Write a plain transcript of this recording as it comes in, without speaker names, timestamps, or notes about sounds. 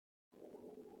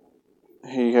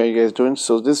Hey, how you guys doing?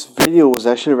 So this video was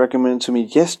actually recommended to me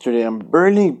yesterday. I'm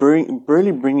barely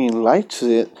bringing light to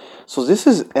it. So this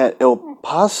is at El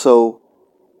Paso,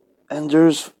 and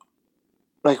there's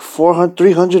like 400,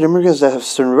 300 immigrants that have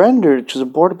surrendered to the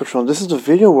Border Patrol. This is the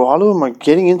video where all of them are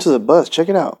getting into the bus. Check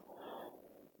it out.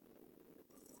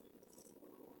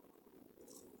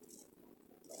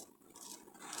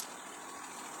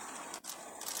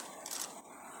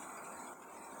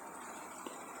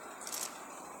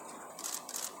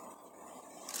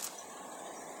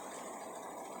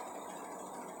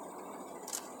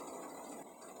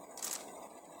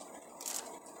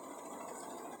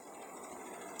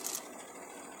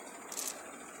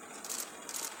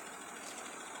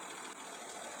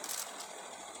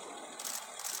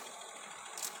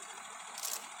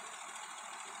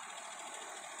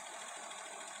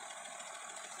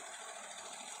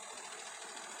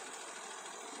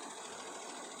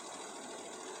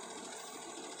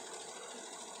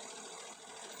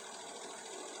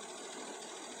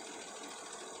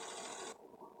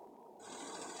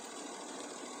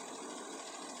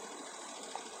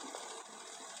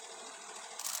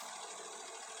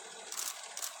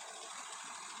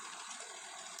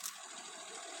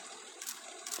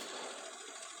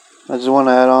 I just want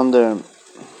to add on there.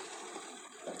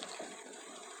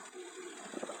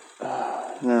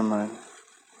 Never mind.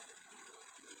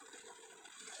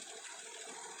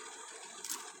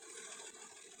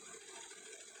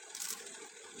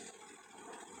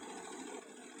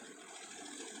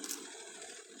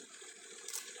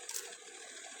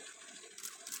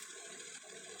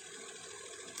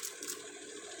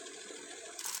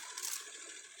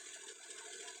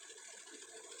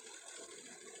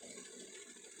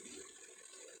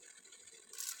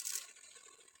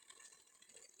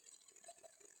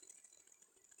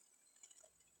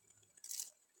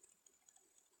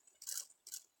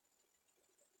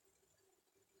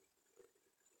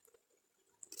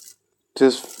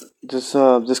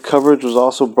 This coverage was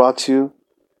also brought to you.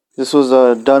 This was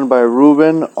done by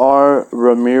Ruben R.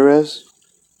 Ramirez.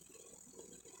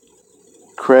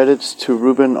 Credits to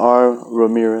Ruben R.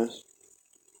 Ramirez.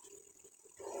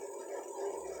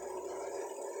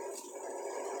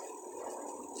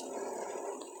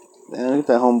 Man, look at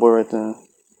that homeboy right there.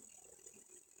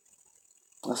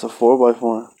 That's a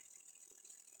 4x4.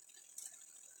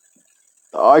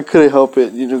 Oh, I couldn't help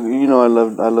it.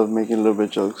 I love making little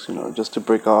bit jokes. Just to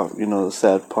break off. The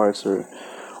sad parts or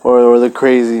the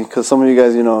crazy. Because some of you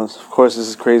guys, of course, this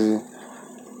is crazy.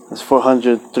 There's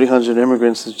 400, 300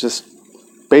 immigrants that just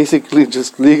basically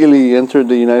just legally entered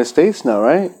the United States now,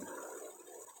 right?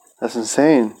 That's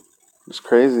insane. It's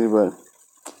crazy, but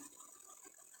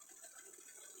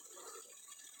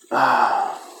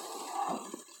I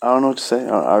don't know what to say.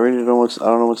 I really don't know I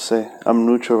don't know what to say. I'm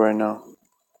neutral right now,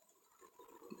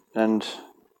 and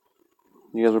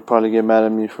you guys will probably get mad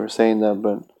at me for saying that,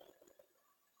 but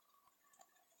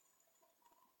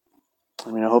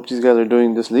I mean, I hope these guys are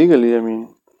doing this legally. I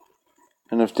mean,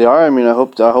 and if they are, I mean, I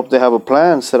hope they have a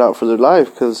plan set out for their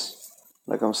life, because,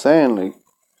 like I'm saying, like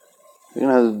they're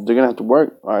gonna have to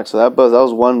work. All right, so that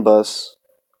was one bus.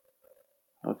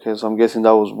 Okay, so I'm guessing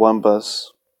that was one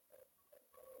bus.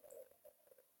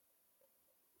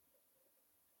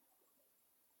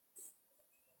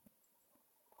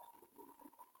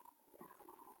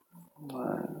 All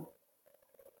right,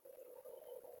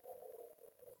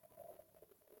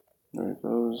 there it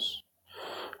goes.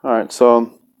 All right,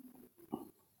 so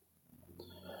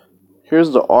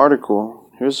here's the article.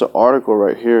 Here's the article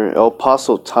right here. El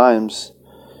Paso Times.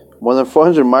 More than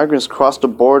 400 migrants crossed the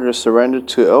border, surrendered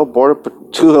to Border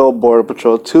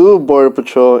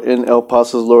Patrol in El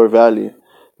Paso's Lower Valley.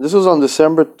 This was on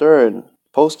December 3rd.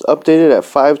 Post updated at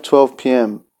 5:12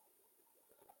 p.m.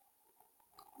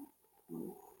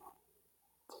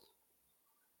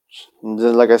 And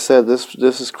then, like I said, this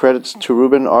is credits to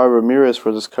Ruben R. Ramirez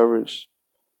for this coverage.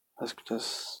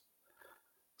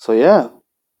 So yeah,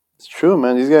 it's true,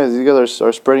 man. These guys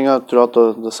are spreading out throughout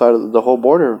the side of the whole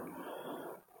border.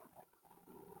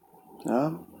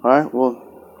 Yeah. All right. Well,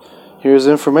 here's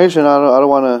the information. I don't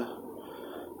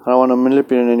want to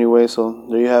manipulate in any way. So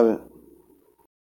there you have it.